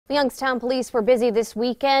Youngstown police were busy this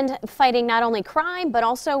weekend fighting not only crime but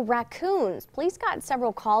also raccoons. Police got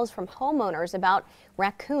several calls from homeowners about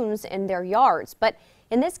raccoons in their yards, but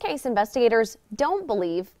in this case investigators don't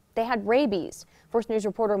believe they had rabies. First News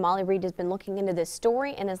reporter Molly Reed has been looking into this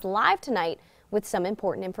story and is live tonight with some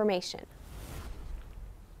important information.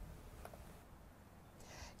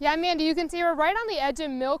 Yeah, Amanda, you can see we're right on the edge of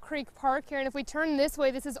Mill Creek Park here, and if we turn this way,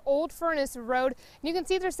 this is Old Furnace Road, and you can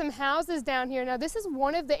see there's some houses down here. Now, this is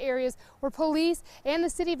one of the areas where police and the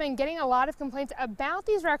city have been getting a lot of complaints about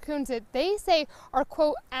these raccoons that they say are,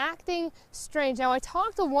 quote, acting strange. Now, I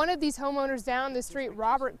talked to one of these homeowners down the street,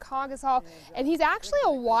 Robert Coggeshall, and he's actually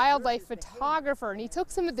a wildlife photographer, and he took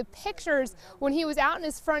some of the pictures when he was out in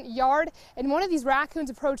his front yard, and one of these raccoons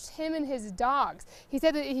approached him and his dogs. He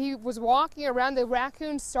said that he was walking around, the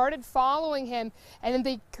raccoons started following him, and then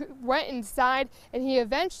they went inside, and he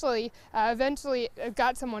eventually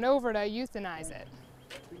got someone over to euthanize it.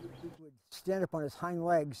 He would stand up on his hind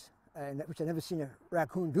legs, which I've never seen a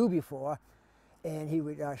raccoon do before, and he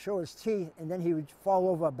would show his teeth, and then he would fall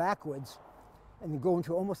over backwards and go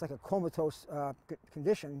into almost like a comatose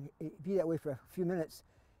condition. He'd be that way for a few minutes.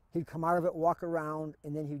 He'd come out of it, walk around,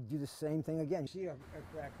 and then he'd do the same thing again. You see a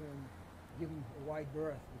raccoon give him a wide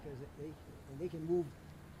berth because they can move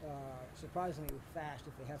surprisingly fast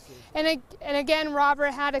if they have to. And again, Robert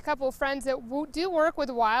had a couple of friends that do work with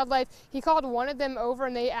wildlife. He called one of them over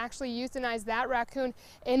and they actually euthanized that raccoon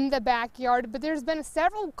in the backyard. But there's been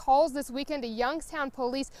several calls this weekend to Youngstown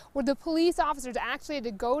police where the police officers actually had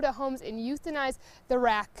to go to homes and euthanize the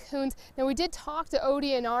raccoons. Now, we did talk to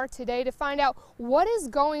ODNR today to find out what is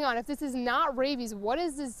going on. If this is not rabies, what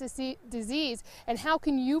is this disease and how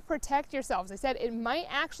can you protect yourselves? They said it might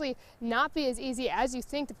actually not be as easy as you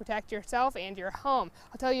think to protect yourself and your home.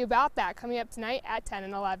 I'll tell you about that coming up tonight at 10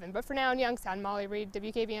 and 11. But for now in Youngstown, Molly Reed,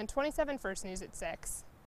 WKBN 27 First News at 6.